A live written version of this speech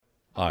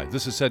Hi,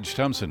 this is Sedge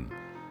Thompson.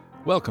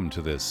 Welcome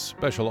to this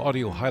special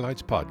audio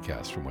highlights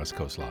podcast from West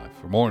Coast Live.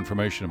 For more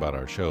information about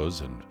our shows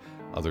and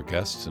other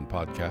guests and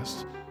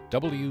podcasts,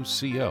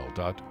 wcl.org.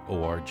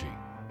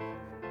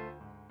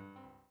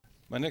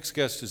 My next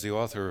guest is the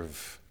author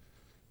of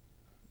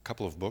a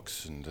couple of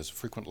books and does a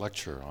frequent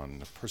lecture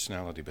on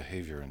personality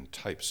behavior and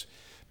types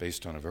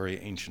based on a very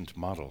ancient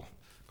model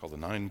called the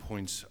 9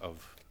 Points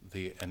of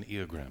the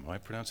Enneagram. Am I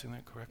pronouncing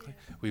that correctly?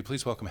 Yeah. Will you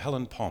please welcome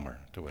Helen Palmer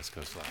to West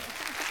Coast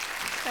Live?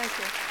 Thank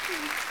you.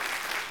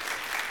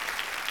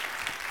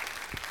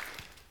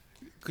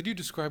 Could you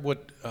describe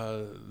what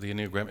the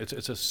Enneagram,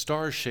 it's a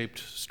star-shaped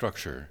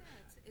structure.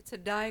 Yeah, it's a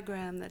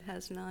diagram that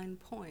has 9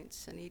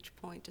 points, and each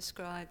point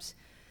describes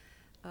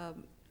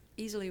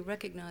easily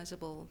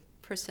recognizable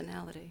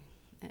personality.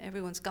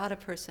 Everyone's got a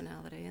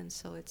personality, and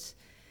so it's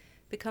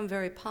become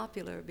very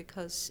popular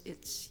because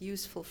it's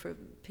useful for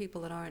people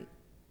that aren't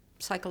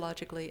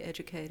psychologically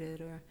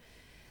educated or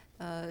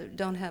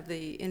don't have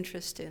the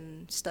interest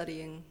in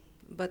studying,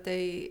 but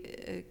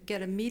they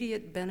get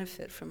immediate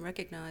benefit from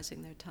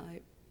recognizing their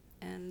type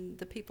and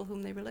the people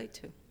whom they relate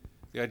to.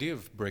 The idea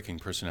of breaking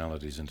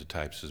personalities into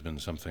types has been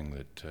something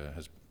that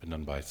has been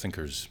done by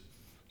thinkers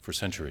for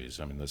centuries.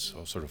 I mean, this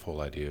sort of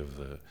whole idea of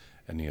the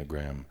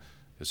Enneagram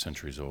is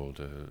centuries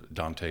old.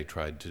 Dante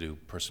tried to do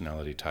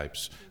personality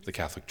types. The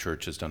Catholic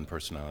Church has done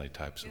personality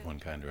types of one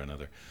kind or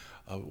another.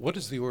 What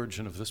is the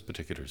origin of this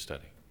particular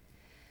study?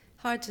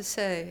 Hard to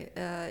say.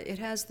 It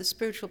has the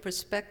spiritual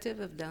perspective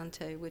of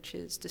Dante, which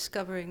is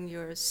discovering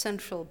your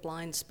central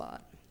blind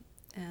spot.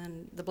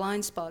 And the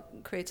blind spot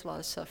creates a lot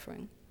of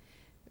suffering.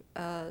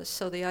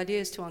 So the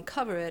idea is to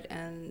uncover it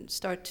and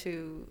start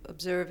to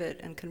observe it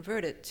and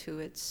convert it to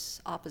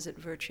its opposite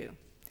virtue.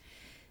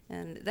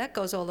 And that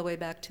goes all the way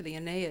back to the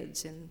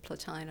Aeneids in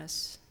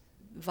Plotinus,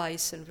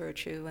 vice and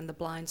virtue, and the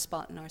blind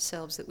spot in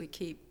ourselves that we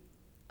keep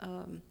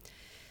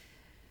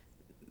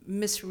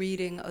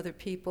misreading other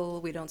people.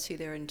 We don't see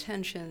their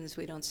intentions,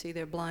 we don't see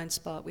their blind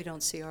spot, we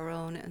don't see our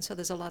own, and so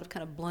there's a lot of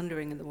kind of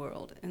blundering in the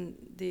world. And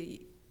the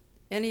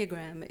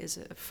Enneagram is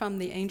from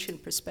the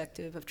ancient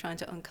perspective of trying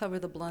to uncover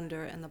the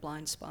blunder and the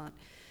blind spot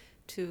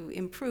to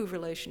improve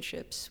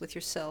relationships with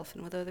yourself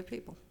and with other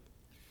people.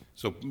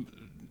 So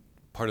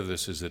part of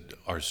this is that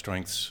our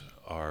strengths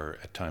are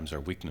at times our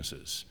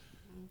weaknesses.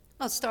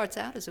 Well, it starts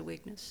out as a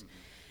weakness.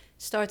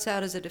 It starts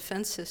out as a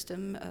defense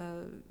system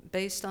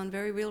based on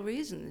very real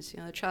reasons. You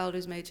know, a child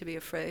who's made to be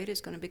afraid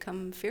is going to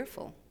become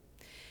fearful.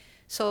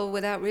 So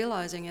without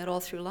realizing it, all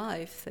through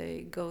life,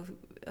 they go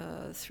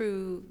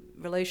through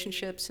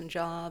relationships and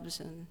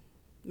jobs and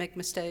make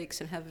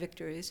mistakes and have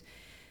victories.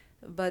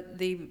 But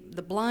the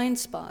blind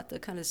spot, the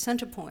kind of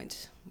center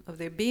point of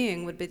their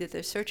being would be that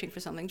they're searching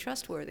for something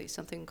trustworthy,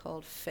 something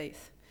called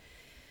faith.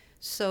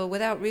 So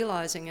without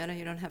realizing it, and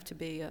you don't have to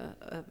be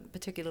a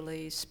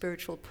particularly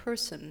spiritual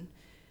person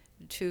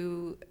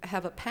to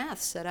have a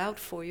path set out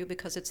for you,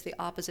 because it's the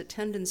opposite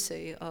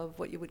tendency of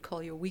what you would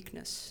call your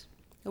weakness.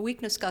 The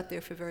weakness got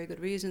there for very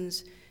good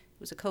reasons. It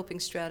was a coping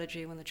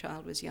strategy when the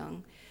child was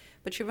young.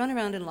 But you run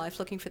around in life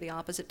looking for the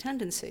opposite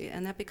tendency,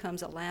 and that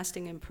becomes a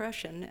lasting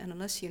impression. And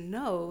unless you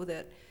know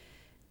that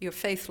you're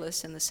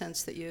faithless in the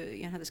sense that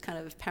you have this kind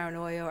of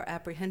paranoia or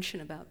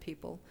apprehension about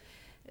people,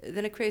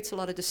 then it creates a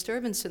lot of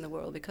disturbance in the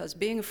world, because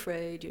being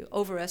afraid, you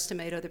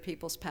overestimate other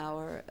people's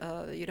power,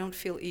 you don't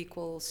feel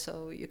equal,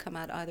 so you come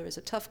out either as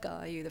a tough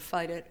guy, you either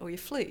fight it or you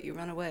flee, you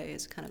run away.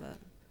 It's kind of a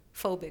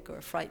phobic or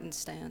a frightened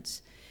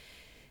stance.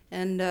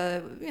 And,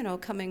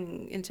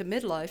 coming into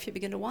midlife, you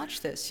begin to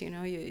watch this.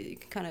 You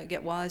kind of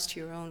get wise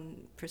to your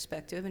own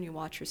perspective, and you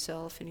watch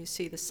yourself, and you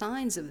see the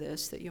signs of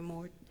this, that you're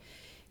more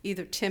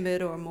either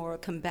timid or more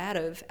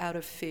combative out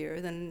of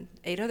fear than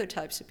 8 other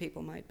types of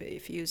people might be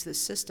if you use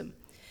this system.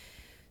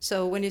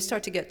 So when you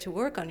start to get to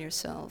work on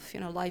yourself,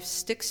 life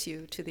sticks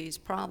you to these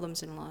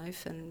problems in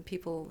life, and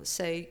people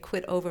say,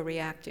 quit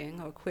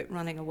overreacting, or quit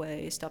running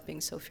away, stop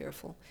being so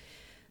fearful.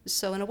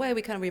 So in a way,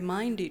 we kind of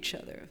remind each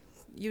other,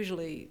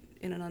 usually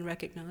in an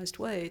unrecognized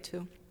way,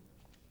 to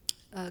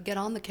get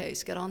on the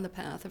case, get on the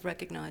path of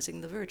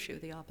recognizing the virtue,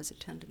 the opposite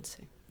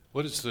tendency.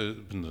 What has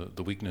been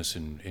the weakness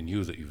in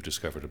you that you've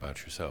discovered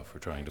about yourself or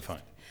trying to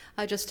find?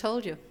 I just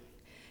told you.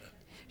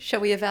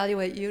 Shall we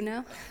evaluate you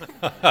now?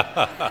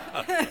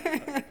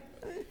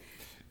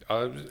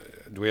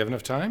 Do we have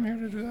enough time here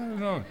to do that?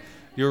 No.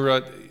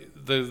 You're,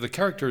 the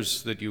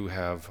characters that you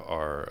have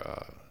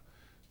are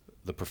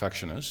the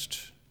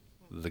perfectionist,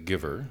 the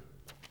giver,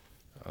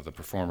 the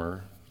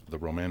performer, the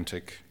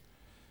romantic,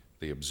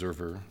 the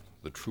observer,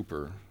 the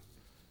trooper,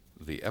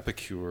 the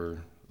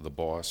epicure, the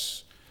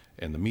boss,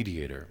 and the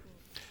mediator.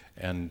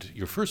 And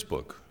your first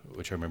book,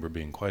 which I remember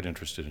being quite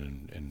interested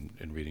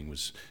in reading,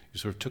 was you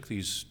sort of took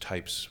these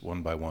types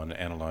one by one,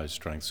 analyzed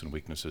strengths and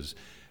weaknesses,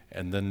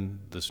 and then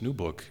this new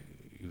book,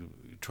 you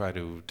try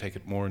to take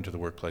it more into the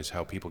workplace,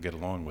 how people get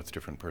along with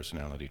different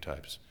personality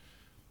types.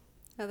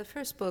 Now, the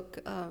first book,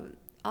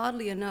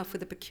 oddly enough,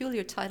 with a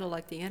peculiar title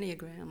like the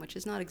Enneagram, which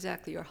is not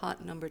exactly your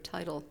hot number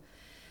title,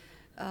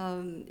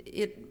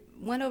 it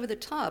went over the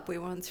top. We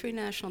were on 3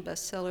 national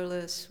bestseller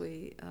lists.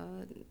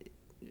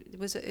 it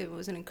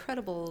was an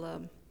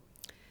incredible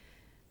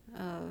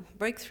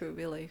breakthrough,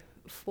 really,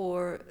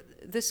 for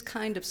this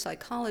kind of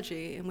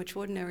psychology in which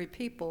ordinary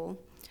people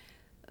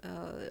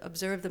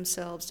observe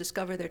themselves,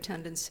 discover their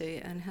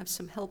tendency, and have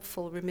some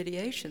helpful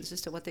remediations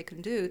as to what they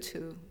can do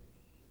to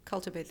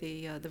cultivate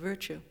the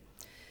virtue.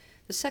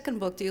 The second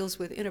book deals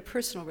with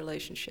interpersonal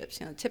relationships,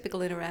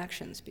 typical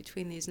interactions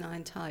between these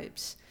 9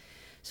 types.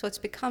 So it's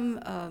become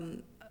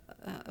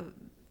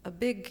a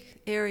big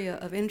area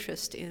of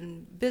interest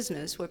in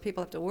business, where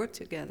people have to work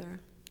together,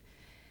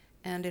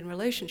 and in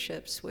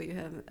relationships where you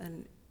have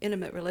an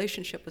intimate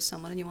relationship with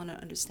someone and you want to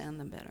understand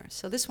them better.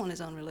 So this one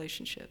is on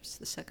relationships,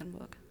 the second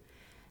book.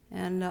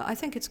 And I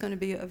think it's going to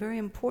be a very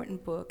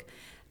important book,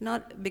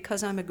 not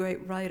because I'm a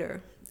great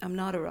writer. I'm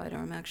not a writer.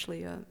 I'm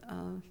actually a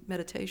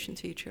meditation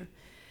teacher.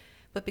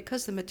 But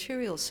because the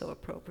material is so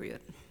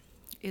appropriate.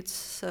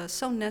 It's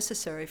so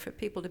necessary for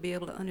people to be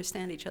able to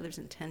understand each other's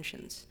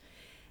intentions.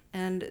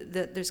 And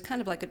that there's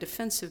kind of like a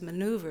defensive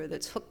maneuver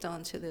that's hooked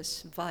onto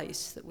this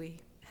vice that we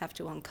have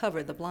to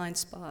uncover, the blind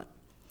spot.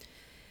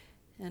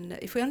 And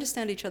if we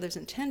understand each other's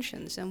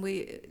intentions, and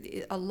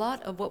a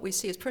lot of what we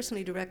see is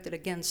personally directed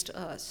against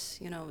us.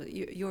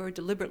 You're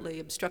deliberately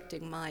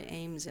obstructing my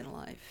aims in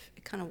life.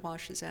 It kind of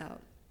washes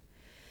out.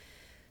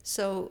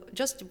 So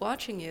just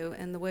watching you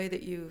and the way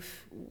that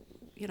you've,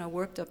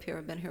 worked up here,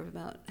 I've been here for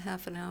about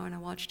half an hour, and I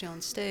watched you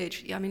on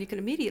stage. I mean, you can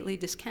immediately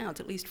discount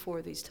at least 4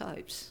 of these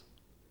types.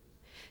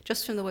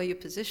 Just from the way you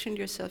positioned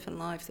yourself in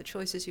life, the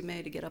choices you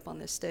made to get up on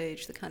this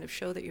stage, the kind of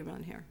show that you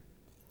run here.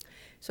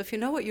 So if you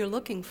know what you're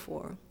looking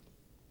for,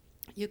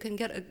 you can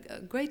get a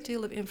great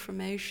deal of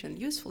information,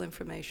 useful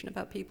information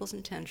about people's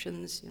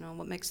intentions,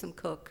 what makes them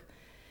cook.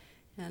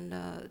 And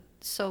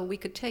so we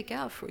could take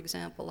out, for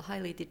example, a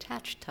highly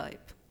detached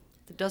type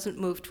that doesn't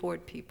move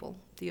toward people,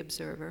 the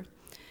observer,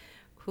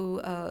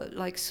 who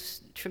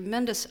likes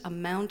tremendous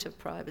amount of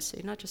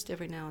privacy, not just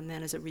every now and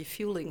then as a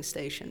refueling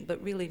station,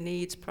 but really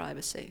needs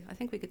privacy. I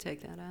think we could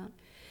take that out.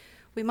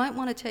 We might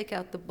want to take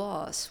out the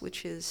boss,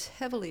 which is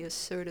heavily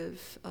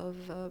assertive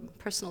of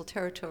personal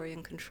territory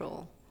and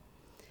control.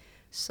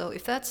 So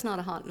if that's not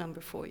a hot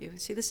number for you,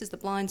 see, this is the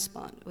blind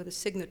spot, or the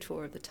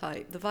signature of the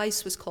type. The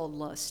vice was called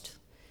lust.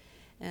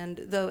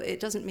 And though it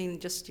doesn't mean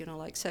just,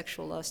 like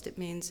sexual lust, it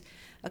means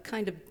a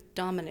kind of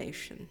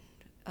domination,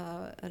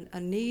 a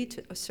need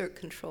to assert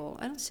control.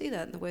 I don't see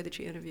that in the way that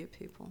you interview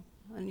people,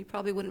 and you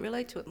probably wouldn't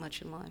relate to it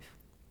much in life.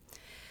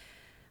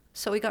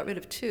 So we got rid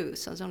of 2,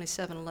 so there's only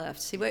 7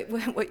 left. See,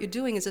 what you're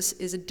doing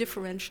is a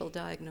differential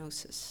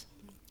diagnosis.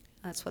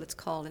 That's what it's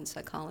called in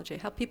psychology,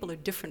 how people are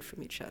different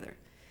from each other.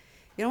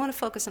 You don't want to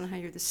focus on how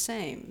you're the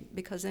same,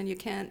 because then you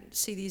can't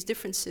see these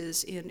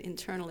differences in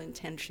internal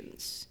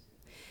intentions.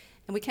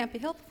 And we can't be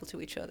helpful to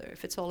each other.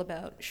 If it's all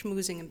about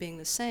schmoozing and being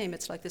the same,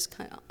 it's like this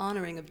kind of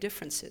honoring of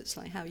differences,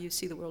 like how you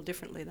see the world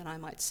differently than I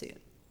might see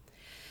it.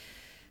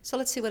 So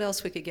let's see what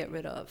else we could get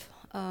rid of.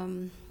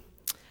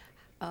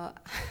 How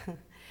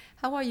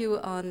are you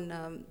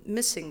on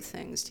missing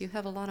things? Do you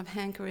have a lot of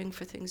hankering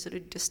for things that are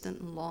distant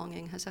and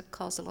longing? Has that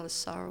caused a lot of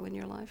sorrow in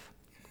your life?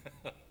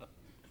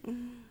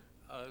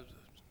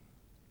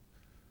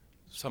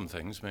 Some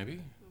things, maybe.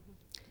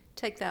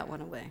 Take that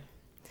one away.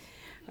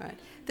 All right.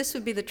 This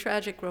would be the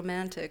tragic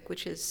romantic,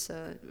 which is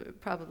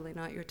probably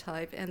not your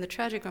type. And the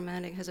tragic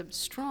romantic has a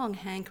strong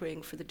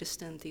hankering for the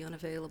distant, the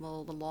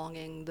unavailable, the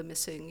longing, the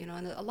missing.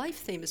 And a life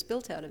theme is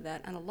built out of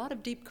that, and a lot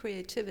of deep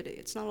creativity.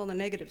 It's not on the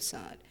negative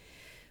side.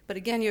 But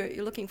again,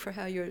 you're looking for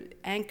how you're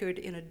anchored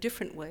in a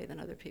different way than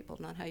other people,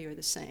 not how you're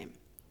the same.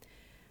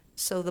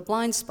 So the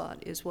blind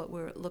spot is what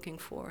we're looking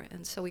for,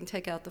 and so we can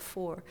take out the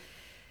 4.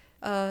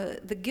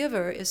 The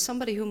giver is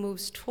somebody who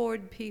moves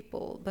toward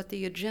people, but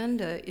the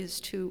agenda is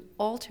to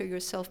alter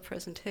your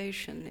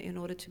self-presentation in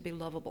order to be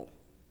lovable.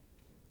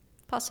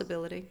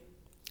 Possibility.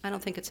 I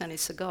don't think it's any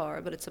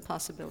cigar, but it's a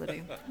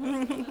possibility.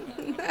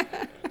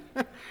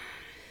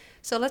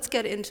 So let's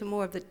get into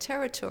more of the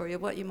territory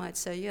of what you might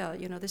say,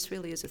 this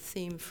really is a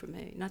theme for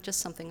me. Not just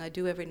something I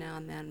do every now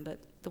and then, but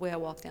the way I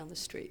walk down the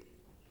street.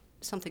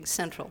 Something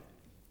central.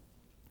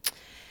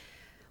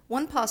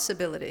 One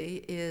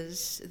possibility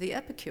is the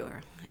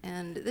epicure,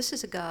 and this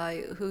is a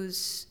guy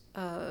whose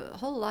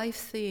whole life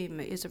theme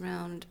is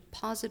around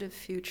positive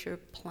future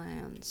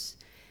plans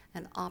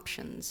and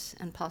options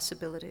and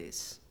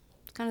possibilities.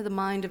 It's kind of the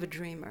mind of a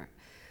dreamer,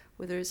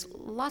 where there's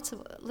lots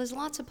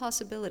of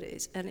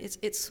possibilities, and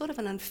it's sort of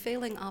an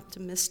unfailing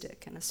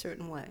optimistic in a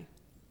certain way.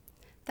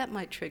 That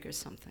might trigger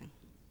something.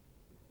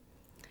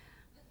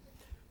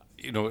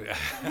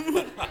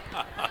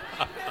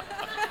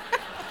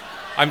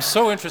 I'm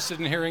so interested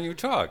in hearing you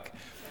talk,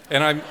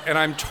 and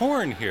I'm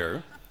torn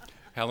here,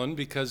 Helen,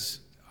 because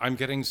I'm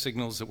getting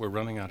signals that we're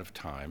running out of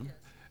time,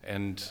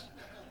 and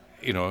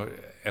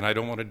and I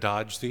don't want to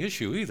dodge the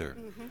issue either.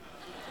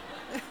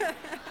 Mm-hmm.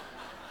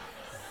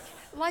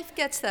 Life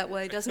gets that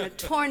way, doesn't it?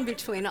 Torn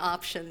between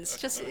options.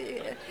 Just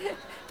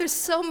there's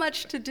so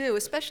much to do,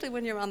 especially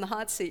when you're on the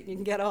hot seat and you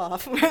can get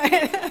off.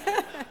 Right?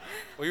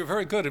 Well, you're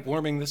very good at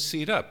warming this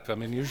seat up. I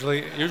mean,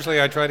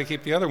 usually I try to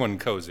keep the other one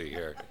cozy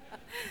here.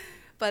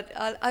 But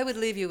I would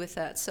leave you with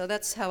that. So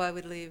that's how I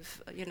would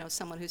leave,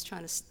 someone who's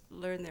trying to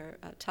learn their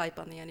type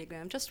on the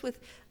Enneagram, just with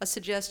a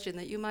suggestion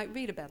that you might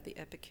read about the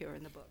Epicure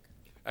in the book.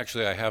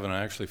 Actually, I haven't.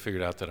 I actually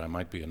figured out that I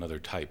might be another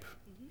type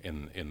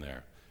in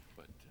there.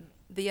 But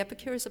the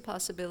Epicure is a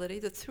possibility.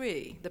 The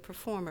 3, the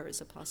performer, is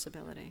a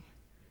possibility.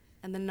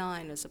 And the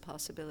 9 is a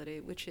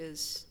possibility, which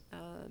is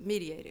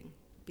mediating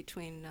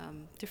between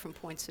different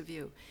points of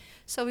view.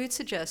 So we would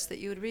suggest that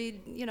you would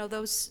read,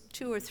 those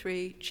 2 or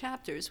 3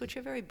 chapters, which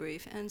are very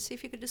brief, and see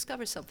if you could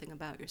discover something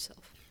about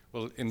yourself.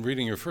 Well, in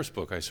reading your first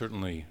book, I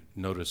certainly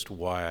noticed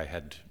why I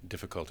had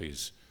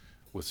difficulties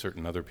with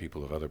certain other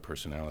people of other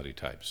personality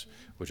types,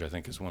 which I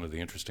think is one of the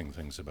interesting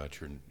things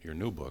about your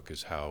new book,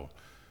 is how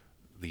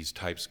these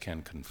types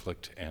can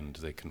conflict, and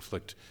they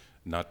conflict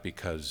not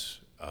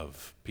because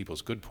of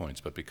people's good points,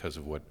 but because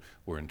of what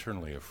we're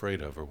internally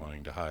afraid of or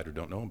wanting to hide or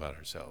don't know about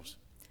ourselves.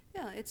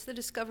 Yeah, it's the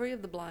discovery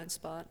of the blind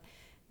spot,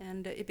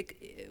 and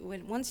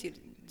once you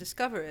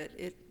discover it,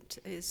 it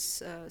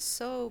is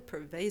so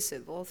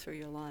pervasive all through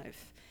your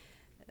life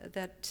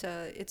that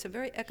it's a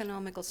very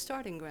economical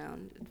starting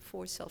ground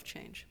for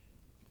self-change.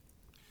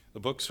 The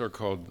books are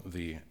called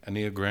the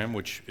Enneagram,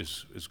 which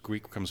is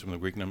Greek, comes from the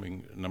Greek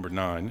number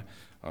 9,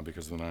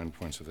 because of the 9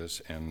 points of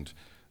this, and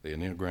the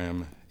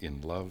Enneagram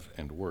in Love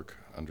and Work,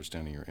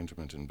 Understanding Your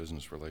Intimate and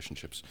Business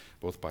Relationships,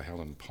 both by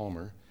Helen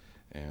Palmer,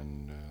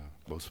 and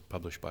both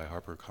published by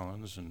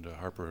HarperCollins and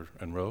Harper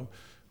 & Row,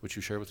 which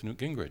you share with Newt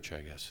Gingrich,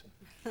 I guess.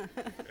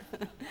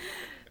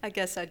 I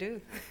guess I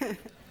do.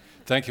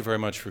 Thank you very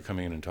much for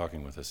coming in and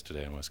talking with us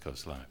today on West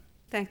Coast Live.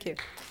 Thank you.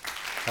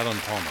 Helen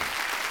Palmer.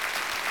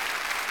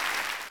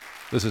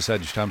 This is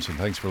Sedge Thompson.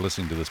 Thanks for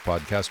listening to this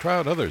podcast. Try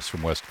out others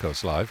from West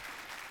Coast Live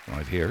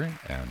right here,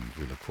 and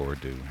we look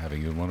forward to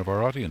having you in one of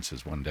our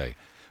audiences one day.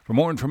 For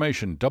more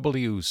information,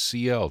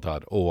 wcl.org.